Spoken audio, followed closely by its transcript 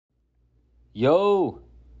Yo,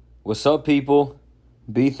 what's up, people?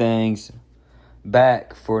 B-Things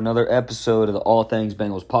back for another episode of the All Things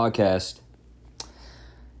Bengals podcast.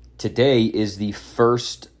 Today is the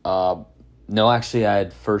first, I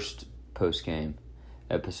had first post-game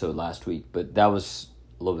episode last week, but that was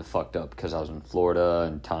a little bit fucked up because I was in Florida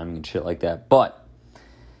and timing and shit like that. But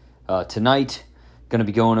tonight, going to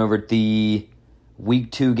be going over the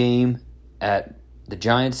Week 2 game at the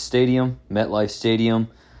Giants Stadium, MetLife Stadium,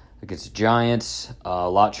 against the Giants. A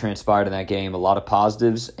lot transpired in that game. A lot of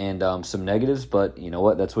positives and some negatives, but you know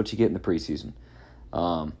what? That's what you get in the preseason.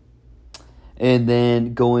 And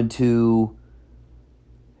then going to,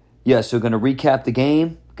 going to recap the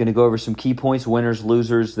game. Going to go over some key points, winners,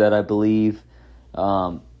 losers that I believe,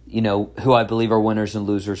 who I believe are winners and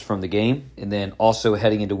losers from the game. And then also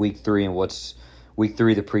heading into Week 3 and what's Week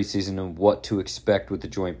 3 of the preseason and what to expect with the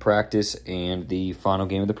joint practice and the final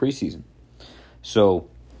game of the preseason. So,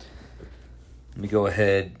 let me go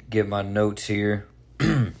ahead, give my notes here.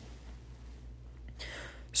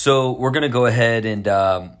 So, we're going to go ahead and,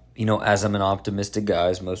 as I'm an optimistic guy,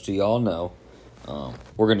 as most of y'all know,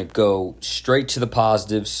 we're going to go straight to the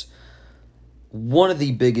positives. One of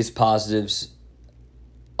the biggest positives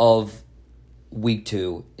of Week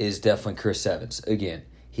 2 is definitely Chris Evans. Again,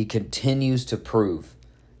 he continues to prove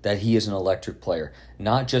that he is an electric player,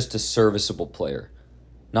 not just a serviceable player,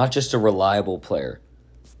 not just a reliable player.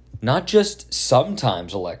 Not just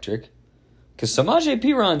sometimes electric, because Samaje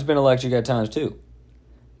Perine been electric at times too.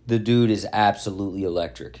 The dude is absolutely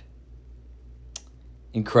electric.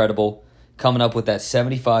 Incredible. Coming up with that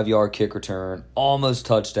 75-yard kick return, almost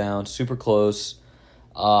touchdown, super close.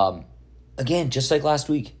 Again, just like last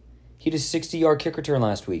week. He did a 60-yard kick return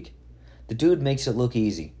last week. The dude makes it look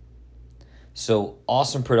easy. So,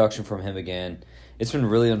 awesome production from him again. It's been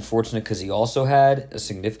really unfortunate because he also had a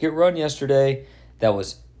significant run yesterday that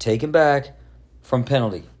was taken back from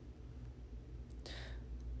penalty.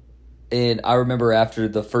 And I remember after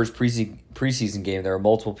the first preseason game, there were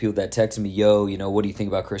multiple people that texted me, what do you think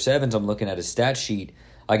about Chris Evans? I'm looking at his stat sheet.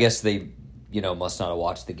 I guess they, must not have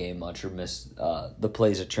watched the game much or missed the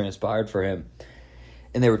plays that transpired for him.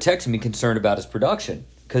 And they were texting me concerned about his production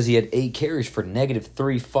because he had 8 carries for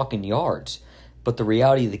 -3 fucking yards. But the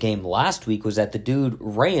reality of the game last week was that the dude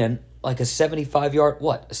ran like a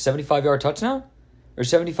 75-yard touchdown? Or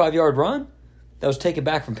 75-yard run that was taken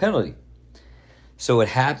back from penalty. So it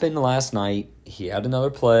happened last night. He had another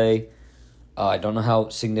play. I don't know how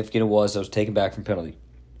significant it was. That was taken back from penalty.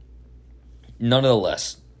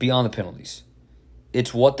 Nonetheless, beyond the penalties,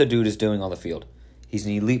 it's what the dude is doing on the field. He's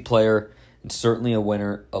an elite player and certainly a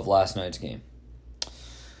winner of last night's game.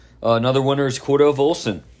 Another winner is Cordell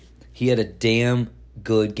Volson. He had a damn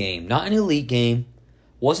good game. Not an elite game.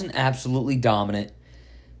 Wasn't absolutely dominant.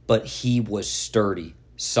 But he was sturdy,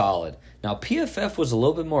 solid. Now, PFF was a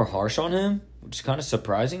little bit more harsh on him, which is kind of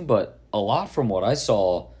surprising, but a lot from what I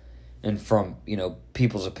saw and from,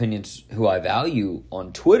 people's opinions who I value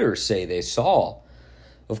on Twitter say they saw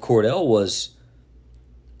of Cordell was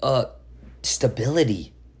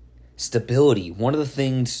stability. Stability. One of the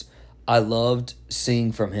things I loved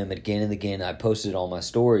seeing from him again and again, I posted it on my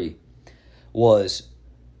story, was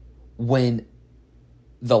when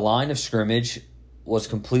the line of scrimmage was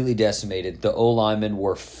completely decimated. The O-linemen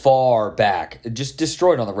were far back, just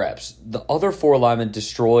destroyed on the reps. The other 4 linemen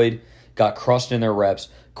destroyed, got crushed in their reps.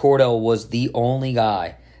 Cordell was the only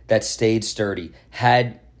guy that stayed sturdy,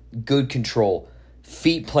 had good control,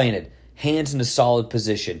 feet planted, hands in a solid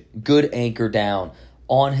position, good anchor down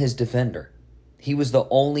on his defender. He was the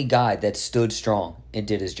only guy that stood strong and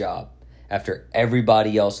did his job. After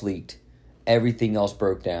everybody else leaked, everything else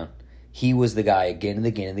broke down. He was the guy again and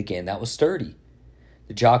again and again that was sturdy.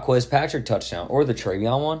 The Jacquez Patrick touchdown, or the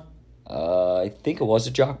Travion one. I think it was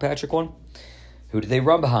a Jock Patrick one. Who did they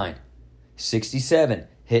run behind? 67,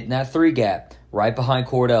 hitting that 3 gap, right behind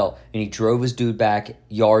Cordell, and he drove his dude back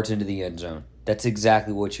yards into the end zone. That's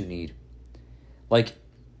exactly what you need. Like,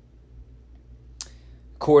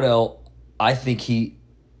 Cordell, I think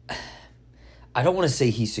I don't want to say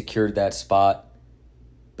he secured that spot,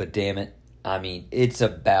 but damn it, it's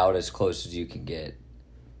about as close as you can get.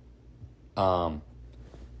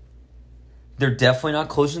 They're definitely not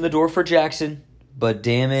closing the door for Jackson, but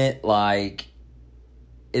damn it,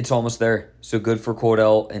 it's almost there. So good for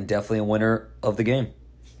Cordell and definitely a winner of the game.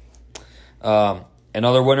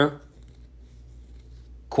 Another winner,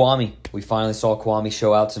 Kwame. We finally saw Kwame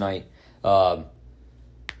show out tonight.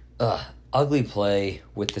 Ugly play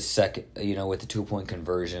with the second, with the 2-point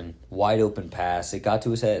conversion. Wide open pass. It got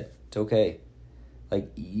to his head. It's okay.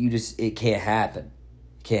 It can't happen.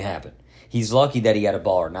 It can't happen. He's lucky that he had a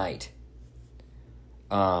baller night.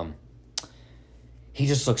 He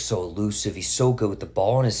just looks so elusive. He's so good with the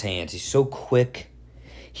ball in his hands. He's so quick.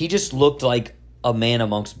 He just looked like a man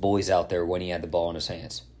amongst boys out there when he had the ball in his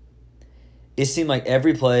hands. It seemed like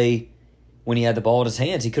every play when he had the ball in his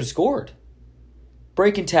hands, he could have scored.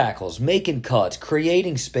 Breaking tackles, making cuts,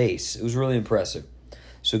 creating space. It was really impressive.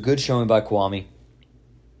 So good showing by Kwame.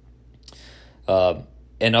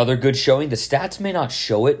 Another good showing. The stats may not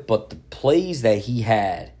show it, but the plays that he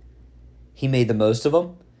had, he made the most of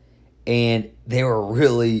them. And they were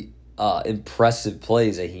really impressive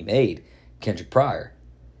plays that he made. Kendrick Pryor.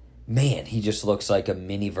 Man, he just looks like a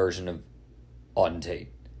mini version of Auden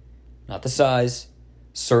Tate. Not the size.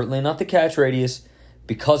 Certainly not the catch radius.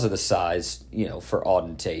 Because of the size, for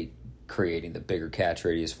Auden Tate, creating the bigger catch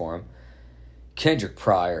radius for him. Kendrick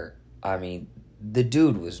Pryor, I mean, the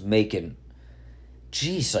dude was making,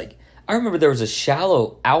 I remember there was a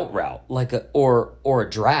shallow out route, or a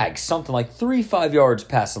drag, something like 3-5 yards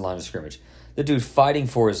past the line of scrimmage. The dude fighting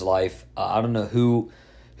for his life. I don't know who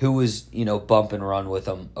was, bump and run with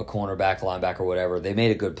him, a cornerback, linebacker, whatever. They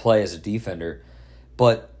made a good play as a defender,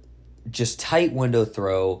 but just tight window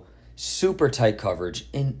throw, super tight coverage,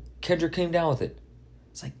 and Kendrick came down with it.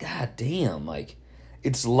 It's like, God damn,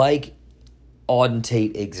 it's like Auden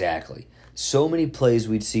Tate exactly. So many plays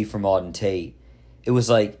we'd see from Auden Tate, it was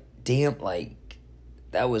like, damn,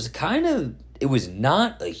 that was it was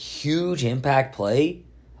not a huge impact play.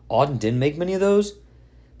 Auden didn't make many of those,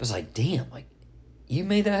 but it's like, damn, you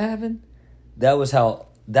made that happen? That's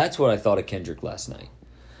what I thought of Kendrick last night.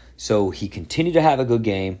 So he continued to have a good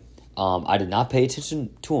game. I did not pay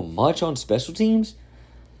attention to him much on special teams.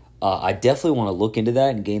 I definitely want to look into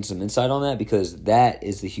that and gain some insight on that because that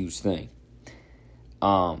is the huge thing.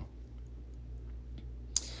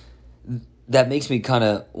 That makes me kind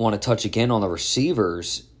of want to touch again on the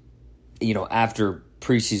receivers. After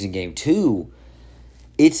preseason game 2,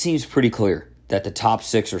 it seems pretty clear that the top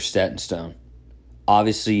 6 are set in stone.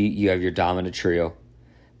 Obviously, you have your dominant trio.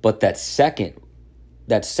 But that second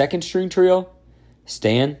string trio,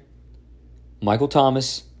 Stan, Michael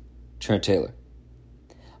Thomas, Trent Taylor.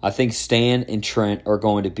 I think Stan and Trent are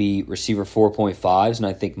going to be receiver 4.5s, and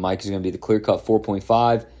I think Mike is going to be the clear-cut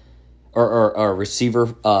 4.5 or receiver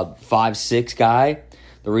 5-6 guy.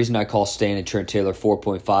 The reason I call Stan and Trent Taylor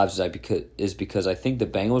 4.5s is because I think the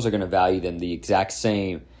Bengals are going to value them the exact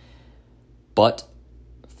same, but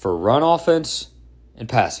for run offense and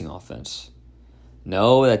passing offense.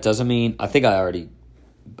 No, that doesn't mean – I think I already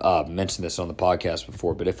mentioned this on the podcast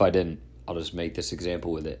before, but if I didn't, I'll just make this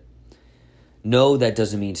example with it. No, that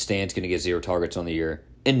doesn't mean Stan's going to get 0 targets on the year.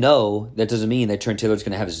 And no, that doesn't mean that Trent Taylor's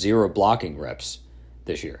going to have 0 blocking reps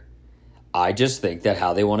this year. I just think that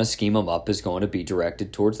how they want to scheme him up is going to be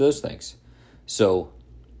directed towards those things. So,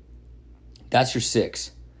 that's your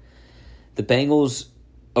 6. The Bengals,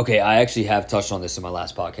 okay, I actually have touched on this in my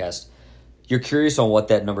last podcast. You're curious on what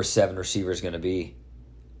that number 7 receiver is going to be.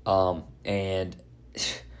 And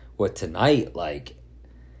what tonight,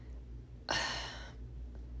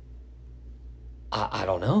 I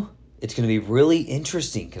don't know. It's going to be really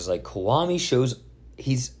interesting because, Kwame shows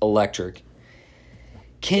he's electric.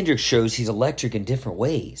 Kendrick shows he's electric in different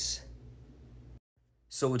ways.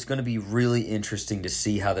 So it's going to be really interesting to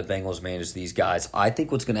see how the Bengals manage these guys. I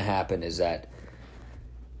think what's going to happen is that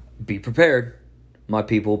be prepared, my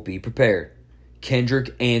people, be prepared.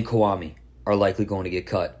 Kendrick and Kwame are likely going to get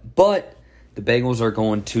cut. But the Bengals are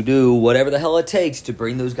going to do whatever the hell it takes to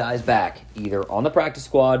bring those guys back, either on the practice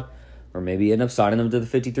squad or maybe end up signing them to the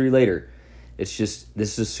 53 later. It's just,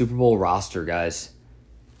 this is a Super Bowl roster, guys.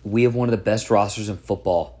 We have one of the best rosters in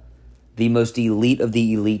football. The most elite of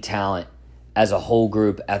the elite talent as a whole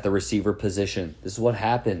group at the receiver position. This is what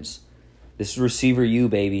happens. This is receiver you,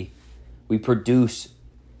 baby. We produce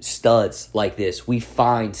studs like this. We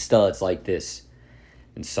find studs like this.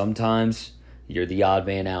 And sometimes you're the odd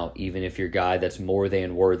man out, even if you're a guy that's more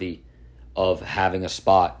than worthy of having a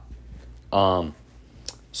spot.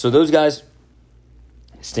 So those guys,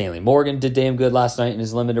 Stanley Morgan did damn good last night in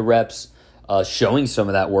his limited reps, showing some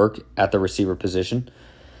of that work at the receiver position.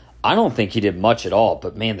 I don't think he did much at all,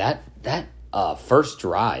 but man, that first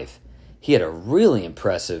drive, he had a really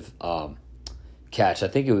impressive catch. I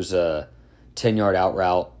think it was a 10-yard out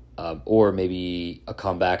route or maybe a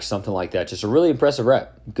comeback, something like that. Just a really impressive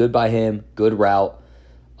rep. Good by him, good route.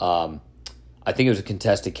 I think it was a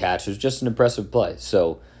contested catch. It was just an impressive play.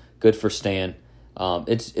 So good for Stan.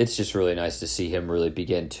 It's just really nice to see him really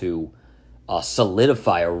begin to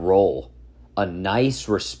solidify a role, a nice,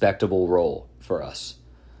 respectable role for us.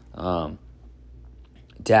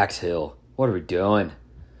 Dax Hill, what are we doing?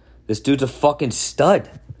 This dude's a fucking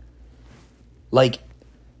stud.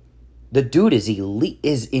 The dude is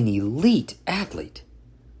an elite athlete.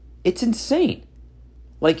 It's insane.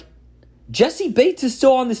 Like, Jesse Bates is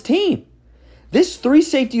still on this team. This 3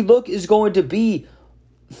 safety look is going to be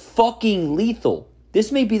fucking lethal.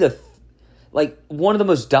 This may be one of the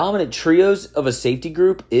most dominant trios of a safety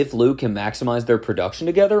group, if Lou can maximize their production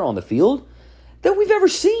together on the field, that we've ever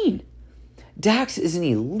seen. Dax is an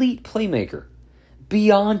elite playmaker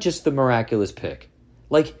beyond just the miraculous pick.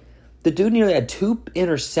 Like, the dude nearly had 2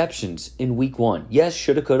 interceptions in week 1. Yes,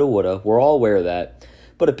 shoulda, coulda, woulda. We're all aware of that.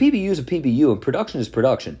 But a PBU is a PBU, and production is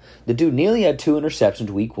production. The dude nearly had 2 interceptions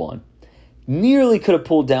week 1. Nearly could have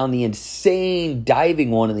pulled down the insane diving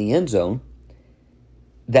one in the end zone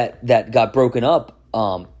that got broken up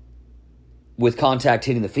with contact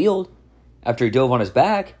hitting the field after he dove on his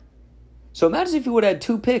back. So imagine if he would have had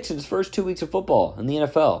 2 picks in his first 2 weeks of football in the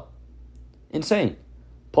NFL. Insane.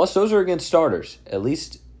 Plus, those are against starters, at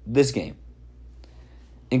least this game.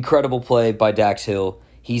 Incredible play by Dax Hill.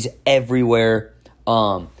 He's everywhere.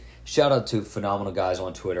 Shout out to phenomenal guys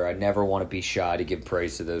on Twitter. I never want to be shy to give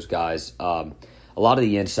praise to those guys. A lot of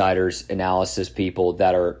the insiders, analysis people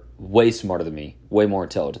that are way smarter than me, way more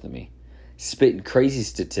intelligent than me, spitting crazy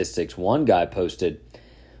statistics. One guy posted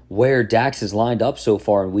where Dax is lined up so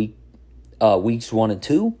far in weeks 1 and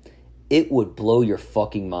 2. It would blow your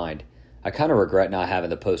fucking mind. I kind of regret not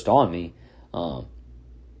having the post on me.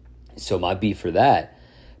 So my beef for that.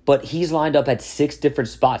 But he's lined up at 6 different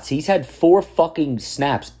spots. He's had 4 fucking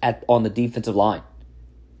snaps on the defensive line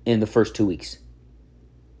in the first 2 weeks.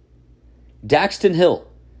 Daxton Hill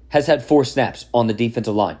has had 4 snaps on the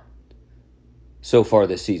defensive line so far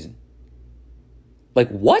this season. Like,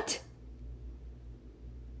 what?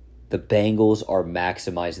 The Bengals are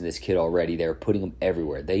maximizing this kid already. They're putting him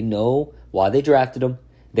everywhere. They know why they drafted him.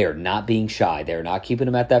 They're not being shy. They're not keeping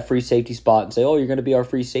him at that free safety spot and say, oh, you're going to be our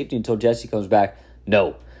free safety until Jesse comes back.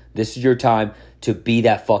 No. This is your time to be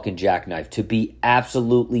that fucking jackknife, to be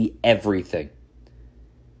absolutely everything.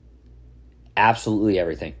 Absolutely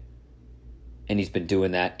everything. And he's been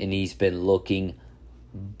doing that, and he's been looking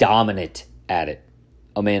dominant at it.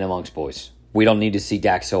 A man amongst boys. We don't need to see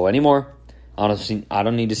Dax Hill anymore. I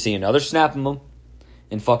don't need to see another snap of him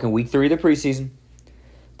in fucking week 3 of the preseason.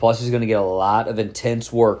 Plus, he's going to get a lot of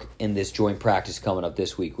intense work in this joint practice coming up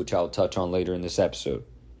this week, which I'll touch on later in this episode.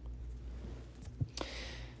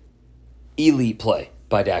 Elite play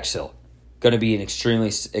by Dax Hill. Going to be an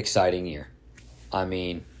extremely exciting year. I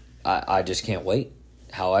mean, I just can't wait.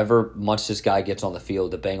 However much this guy gets on the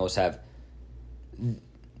field, the Bengals have...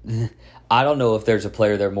 I don't know if there's a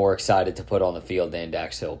player they're more excited to put on the field than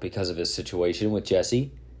Dax Hill because of his situation with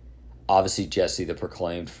Jesse. Obviously, Jesse, the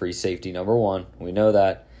proclaimed free safety number 1. We know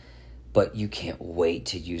that. But you can't wait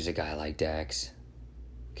to use a guy like Dax.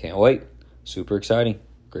 Can't wait. Super exciting.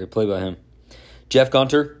 Great play by him. Jeff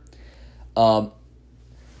Gunter.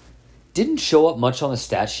 Didn't show up much on the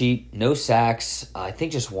stat sheet. No sacks. I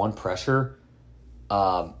think just 1 pressure.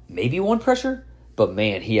 Maybe 1 pressure. But,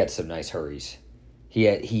 man, he had some nice hurries.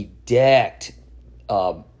 He decked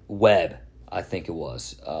Webb, I think it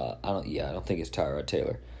was. I don't think it's Tyrod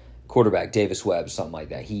Taylor. Quarterback, Davis Webb, something like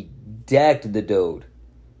that. He decked the dude.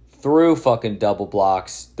 Threw fucking double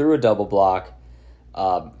blocks. Threw a double block.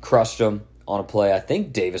 Crushed him on a play. I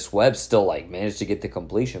think Davis Webb still managed to get the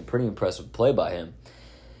completion. Pretty impressive play by him.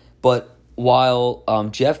 But while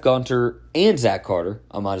Jeff Gunter and Zach Carter,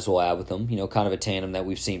 I might as well add with them, kind of a tandem that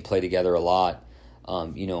we've seen play together a lot,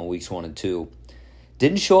 in weeks 1 and 2.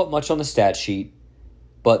 Didn't show up much on the stat sheet,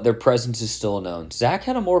 but their presence is still known. Zach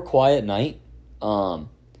had a more quiet night.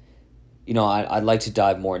 I'd like to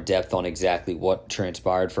dive more in depth on exactly what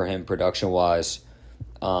transpired for him production-wise,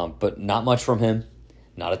 but not much from him.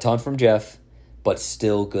 Not a ton from Jeff, but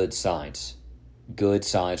still good signs. Good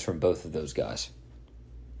signs from both of those guys.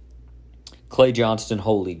 Clay Johnston,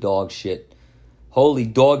 holy dog shit. Holy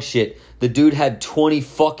dog shit. The dude had 20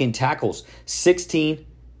 fucking tackles, 16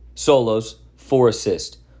 solos, 4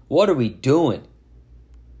 assists. What are we doing?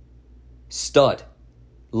 Stud.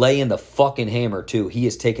 Laying the fucking hammer, too. He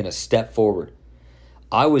has taken a step forward.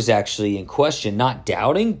 I was actually in question, not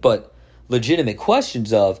doubting, but legitimate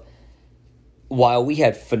questions of, while we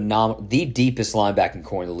had the deepest linebacking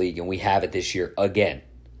core in the league, and we have it this year again,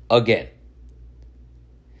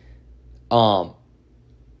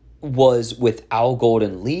 was with Al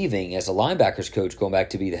Golden leaving as a linebackers coach, going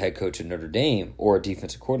back to be the head coach at Notre Dame, or a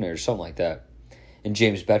defensive coordinator, something like that, and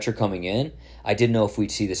James Betcher coming in, I didn't know if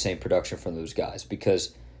we'd see the same production from those guys,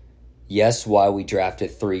 because yes, while we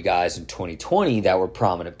drafted 3 guys in 2020 that were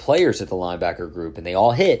prominent players at the linebacker group, and they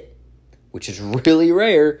all hit, which is really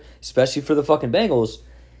rare, especially for the fucking Bengals,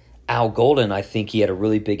 Al Golden, I think he had a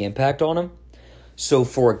really big impact on him. So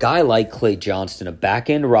for a guy like Clay Johnston, a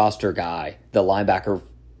back-end roster guy, the linebacker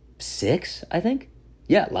 6, I think?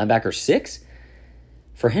 Yeah, linebacker 6.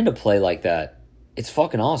 For him to play like that, it's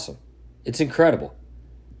fucking awesome. It's incredible.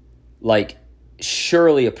 Like,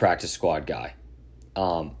 surely a practice squad guy.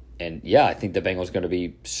 And yeah, I think the Bengals are going to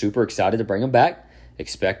be super excited to bring him back.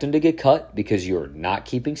 Expect him to get cut because you're not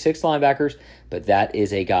keeping 6 linebackers, but that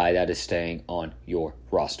is a guy that is staying on your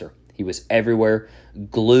roster. He was everywhere.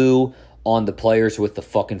 Glue on the players with the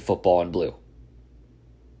fucking football in blue.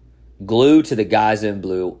 Glue to the guys in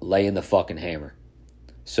blue, laying the fucking hammer.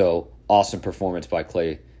 So, awesome performance by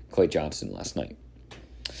Clay Johnston last night.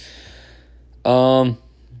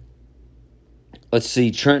 Let's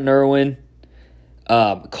see, Trenton Irwin,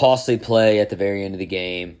 costly play at the very end of the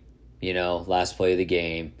game. You know, last play of the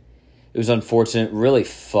game. It was unfortunate, really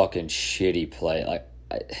fucking shitty play. Like,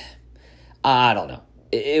 I don't know.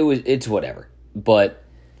 It's whatever. But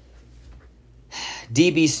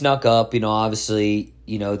DB snuck up, obviously,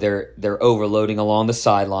 they're overloading along the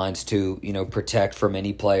sidelines to, protect from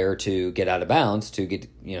any player to get out of bounds, to get,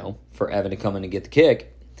 for Evan to come in and get the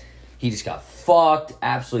kick. He just got fucked,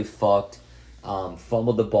 absolutely fucked,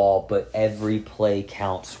 fumbled the ball, but every play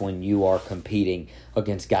counts when you are competing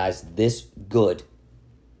against guys this good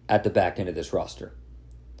at the back end of this roster.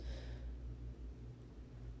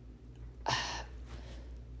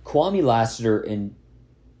 Kwame Lassiter and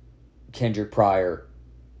Kendrick Pryor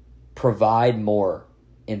provide more,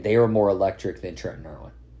 and they are more electric than Trenton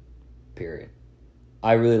Irwin. Period.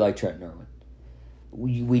 I really like Trenton Irwin.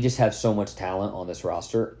 We just have so much talent on this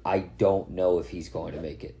roster. I don't know if he's going to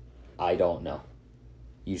make it. I don't know.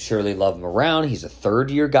 You surely love him around. He's a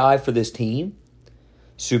third-year guy for this team.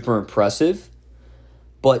 Super impressive.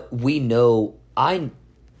 But we know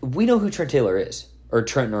who Trent Taylor is, or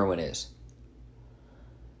Trenton Irwin is.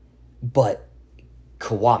 But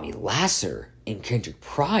Kwame Lassiter and Kendrick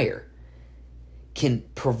Pryor can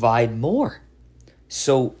provide more.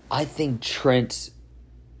 So I think Trent...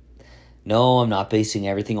 No, I'm not basing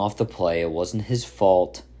everything off the play. It wasn't his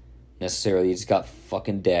fault necessarily. He just got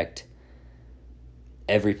fucking decked.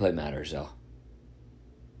 Every play matters, though.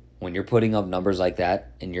 When you're putting up numbers like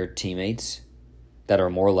that and your teammates that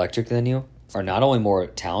are more electric than you are not only more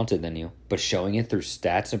talented than you, but showing it through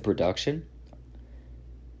stats and production,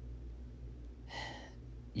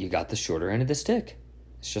 you got the shorter end of the stick.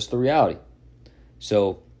 It's just the reality.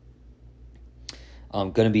 So,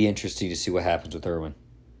 going to be interesting to see what happens with Irwin.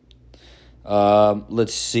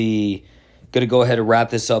 Let's see. Going to go ahead and wrap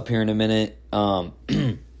this up here in a minute.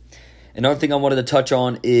 Another thing I wanted to touch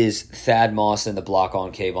on is Thad Moss and the block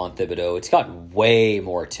on Kayvon Thibodeau. It's gotten way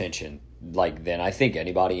more attention than I think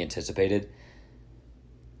anybody anticipated.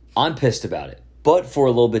 I'm pissed about it, but for a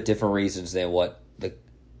little bit different reasons than what the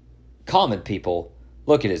common people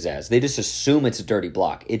look at it as. They just assume it's a dirty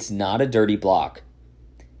block. It's not a dirty block.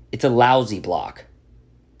 It's a lousy block.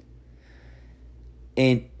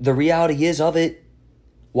 And the reality is of it,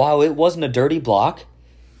 while it wasn't a dirty block,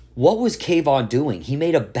 what was Kayvon doing? He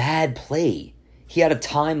made a bad play. He had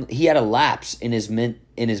a lapse in his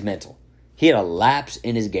mental. He had a lapse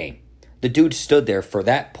in his game. The dude stood there for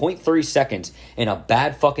that 0.3 seconds in a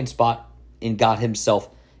bad fucking spot and got himself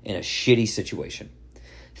in a shitty situation.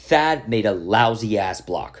 Thad made a lousy-ass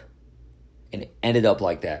block, and it ended up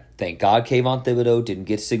like that. Thank God Kayvon Thibodeau didn't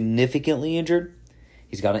get significantly injured.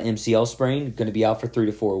 He's got an MCL sprain, going to be out for 3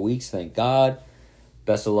 to 4 weeks, thank God.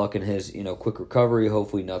 Best of luck in his, quick recovery.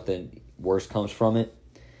 Hopefully nothing worse comes from it.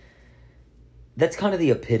 That's kind of the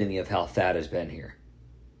epitome of how Thad has been here.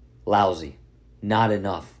 Lousy. Not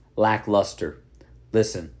enough. Lackluster.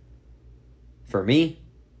 Listen, for me,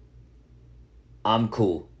 I'm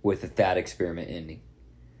cool with the Thad experiment ending.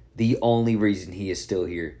 The only reason he is still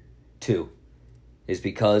here, too, is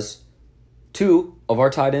because 2 of our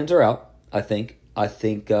tight ends are out, I think.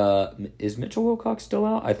 Is Mitchell Wilcox still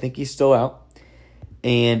out? I think he's still out.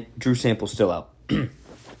 And Drew Sample's still out.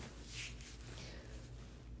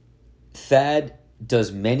 Thad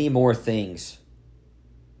does many more things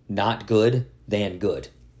not good than good,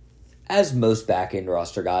 as most back-end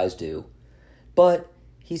roster guys do. But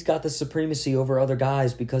he's got the supremacy over other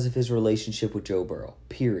guys because of his relationship with Joe Burrow.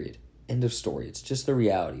 Period. End of story. It's just the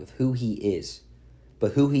reality of who he is.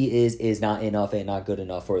 But who he is not enough and not good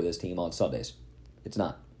enough for this team on Sundays. It's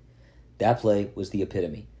not. That play was the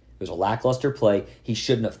epitome. It was a lackluster play. He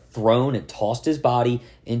shouldn't have thrown and tossed his body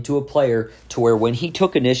into a player to where when he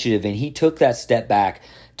took initiative and he took that step back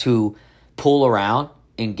to pull around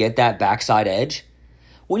and get that backside edge,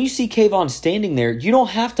 when you see Kayvon standing there, you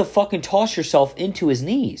don't have to fucking toss yourself into his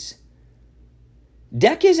knees.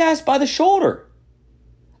 Deck his ass by the shoulder.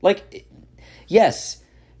 Like, yes,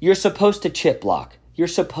 You're supposed to chip block. You're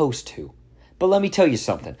supposed to. But let me tell you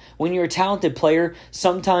something. When you're a talented player,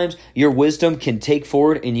 sometimes your wisdom can take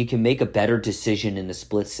forward and you can make a better decision in a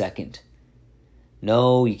split second.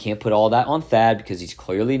 No, you can't put all that on Thad because he's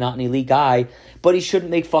clearly not an elite guy, but he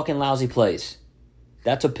shouldn't make fucking lousy plays.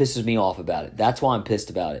 That's what pisses me off about it. That's why I'm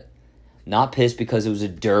pissed about it. Not pissed because it was a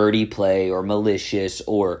dirty play or malicious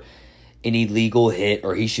or an illegal hit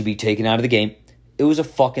or he should be taken out of the game. It was a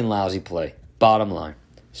fucking lousy play. Bottom line.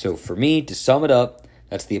 So for me, to sum it up,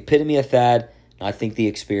 that's the epitome of Thad, and I think the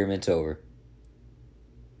experiment's over.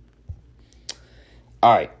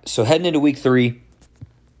 All right, so heading into week 3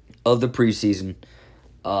 of the preseason.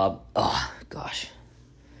 Gosh.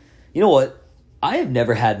 You know what? I have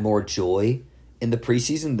never had more joy in the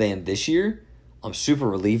preseason than this year. I'm super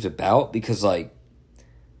relieved about because,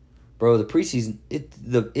 bro, the preseason,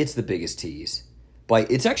 it's the biggest tease.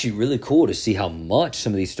 But it's actually really cool to see how much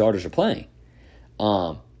some of these starters are playing.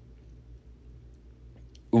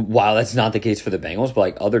 While that's not the case for the Bengals,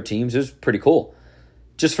 but other teams, it was pretty cool.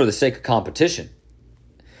 Just for the sake of competition.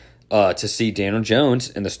 To see Daniel Jones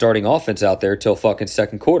and the starting offense out there till fucking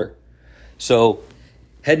second quarter. So,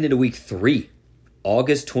 heading into week 3,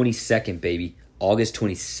 August 22nd, baby. August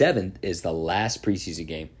 27th is the last preseason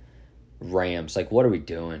game. Rams. What are we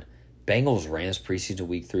doing? Bengals, Rams preseason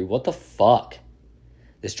week 3. What the fuck?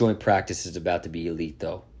 This joint practice is about to be elite,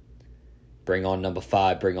 though. Bring on number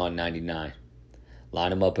 5, bring on 99. Line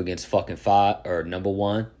them up against fucking 5, or number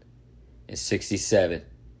 1 and 67.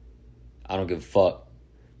 I don't give a fuck.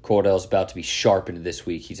 Cordell's about to be sharpened this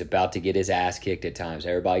week. He's about to get his ass kicked at times.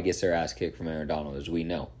 Everybody gets their ass kicked from Aaron Donald, as we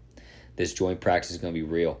know. This joint practice is going to be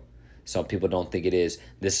real. Some people don't think it is.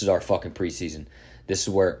 This is our fucking preseason. This is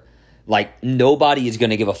where, nobody is going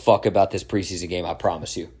to give a fuck about this preseason game, I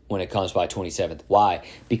promise you, when it comes by 27th. Why?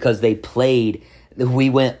 Because we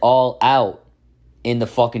went all out in the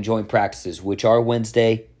fucking joint practices, which are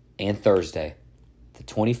Wednesday and Thursday. The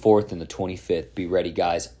 24th and the 25th. Be ready,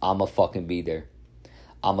 guys. I'ma fucking be there.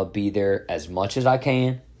 I'ma be there as much as I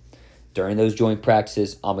can during those joint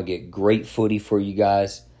practices. I'ma get great footy for you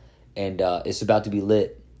guys. And it's about to be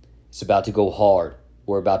lit. It's about to go hard.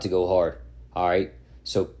 We're about to go hard. All right?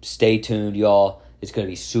 So stay tuned, y'all. It's going to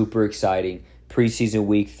be super exciting. Preseason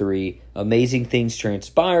week 3. Amazing things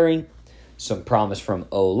transpiring. Some promise from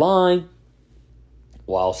O-line.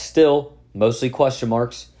 While still mostly question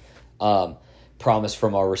marks. Promise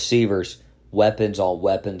from our receivers. Weapons on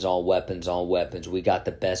weapons on weapons on weapons. We got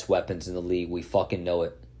the best weapons in the league. We fucking know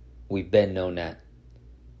it. We've been known that.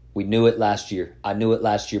 We knew it last year. I knew it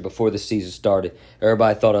last year before the season started.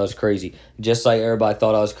 Everybody thought I was crazy. Just like everybody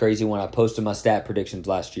thought I was crazy when I posted my stat predictions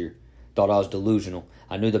last year. Thought I was delusional.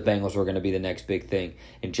 I knew the Bengals were going to be the next big thing.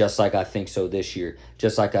 And just like I think so this year.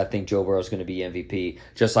 Just like I think Joe Burrow is going to be MVP.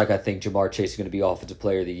 Just like I think Jamar Chase is going to be Offensive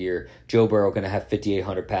Player of the Year. Joe Burrow going to have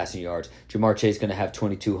 5,800 passing yards. Jamar Chase going to have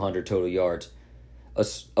 2,200 total yards.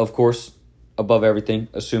 Of course, above everything,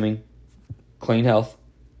 assuming clean health,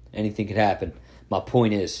 anything could happen. My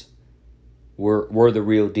point is, we're the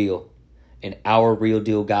real deal. And our real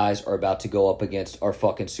deal guys are about to go up against our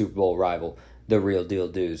fucking Super Bowl rival, the real deal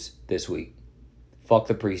dudes, this week. Fuck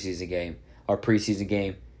the preseason game. Our preseason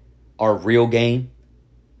game, our real game,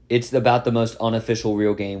 it's about the most unofficial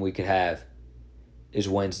real game we could have, is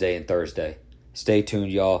Wednesday and Thursday. Stay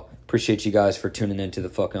tuned, y'all. Appreciate you guys for tuning into the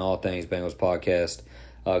fucking All Things Bengals podcast.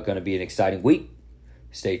 Going to be an exciting week.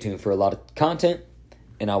 Stay tuned for a lot of content,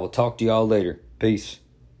 and I will talk to y'all later. Peace.